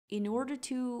in order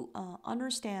to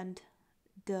understand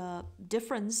the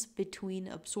difference between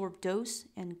absorbed dose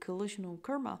and collisional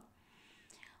kerma,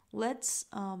 let's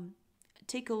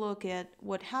take a look at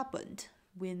what happened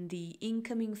when the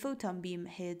incoming photon beam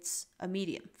hits a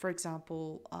medium, for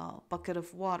example, a bucket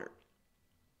of water.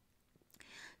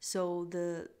 So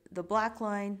the black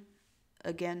line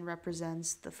again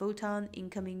represents the photon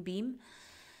incoming beam.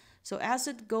 So as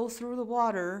it goes through the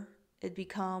water,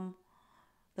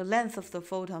 the length of the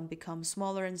photon becomes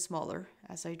smaller and smaller,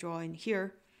 as I draw in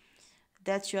here.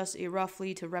 That's just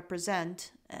roughly to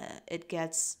represent it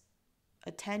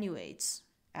attenuates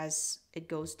as it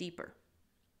goes deeper.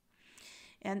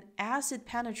 And as it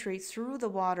penetrates through the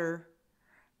water,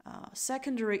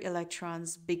 secondary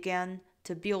electrons began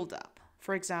to build up.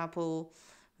 For example,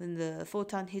 when the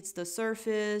photon hits the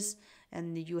surface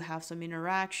and you have some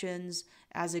interactions,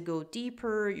 as it goes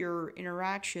deeper, your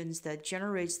interactions that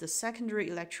generates the secondary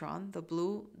electron, the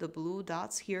blue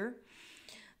dots here,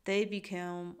 they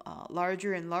become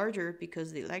larger and larger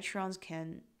because the electrons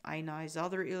can ionize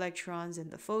other electrons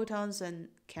and the photons and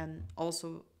can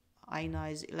also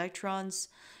ionize electrons,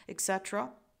 etc.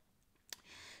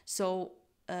 So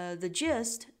the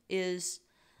gist is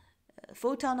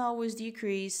photon always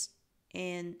decrease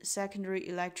and secondary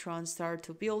electrons start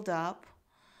to build up.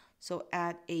 So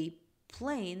at a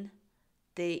plane,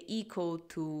 they equal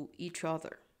to each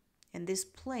other. And this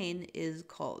plane is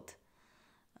called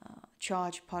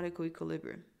charge particle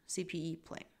equilibrium, CPE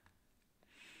plane.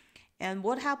 And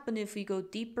what happens if we go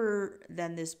deeper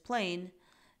than this plane?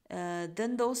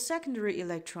 Then those secondary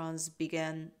electrons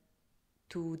began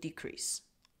to decrease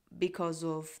because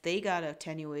of they got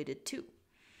attenuated too.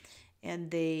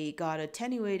 And they got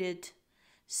attenuated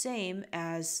same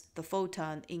as the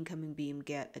photon incoming beam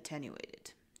get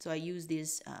attenuated. So I use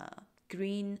these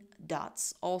green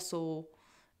dots also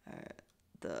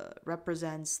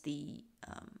represents the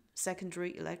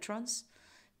secondary electrons,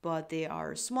 but they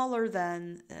are smaller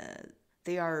than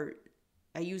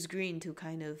I use green to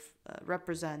kind of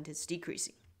represent it's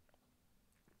decreasing,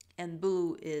 and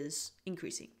blue is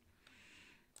increasing.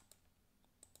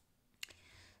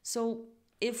 So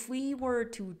if we were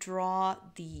to draw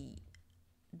the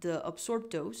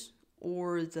absorbed dose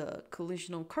or the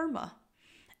collisional kerma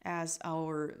as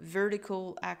our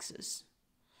vertical axis,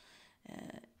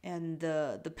 and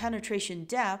the penetration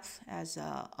depth as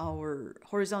our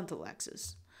horizontal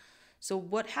axis. So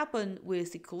what happened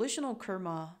with the collisional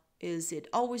kerma is it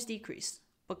always decreased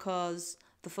because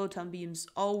the photon beams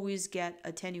always get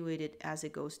attenuated as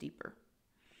it goes deeper.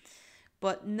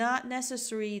 But not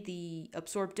necessarily the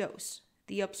absorbed dose.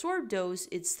 The absorbed dose,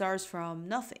 it starts from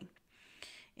nothing.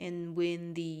 And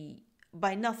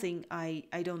by nothing, I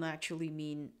don't actually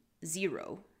mean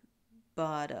zero,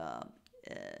 but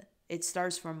it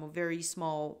starts from a very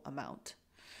small amount.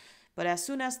 But as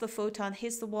soon as the photon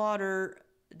hits the water,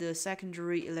 the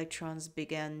secondary electrons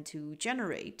began to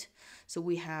generate. So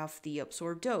we have the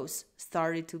absorbed dose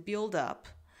started to build up.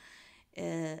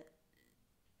 At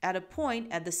a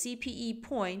point, at the CPE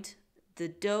point, the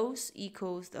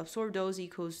absorbed dose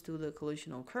equals to the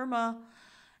collisional kerma,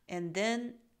 and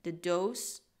then the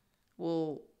dose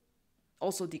will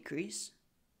also decrease,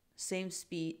 same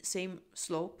speed, same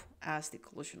slope as the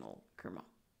collisional kerma.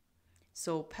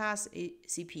 So past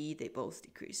CPE, they both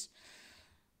decrease.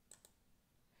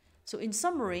 So in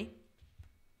summary,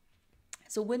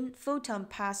 so when photon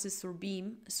passes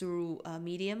through a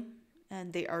medium,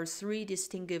 and there are three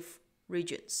distinctive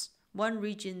regions. One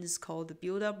region is called the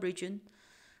build-up region,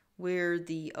 where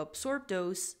the absorbed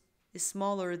dose is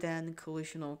smaller than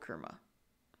collisional kerma.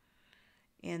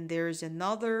 And there's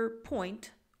another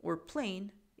point or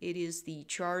plane, it is the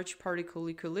charge particle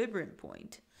equilibrium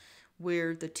point,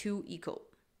 where the two equal.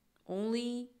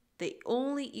 They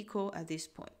only equal at this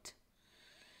point.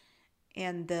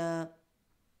 And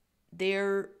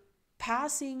they're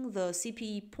passing the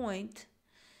CPE point.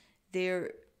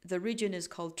 The region is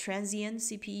called transient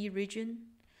CPE region.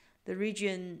 The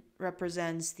region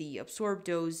represents the absorbed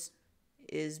dose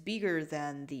is bigger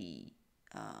than the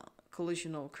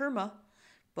collisional kerma,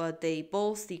 but they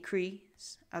both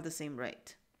decrease at the same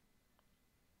rate.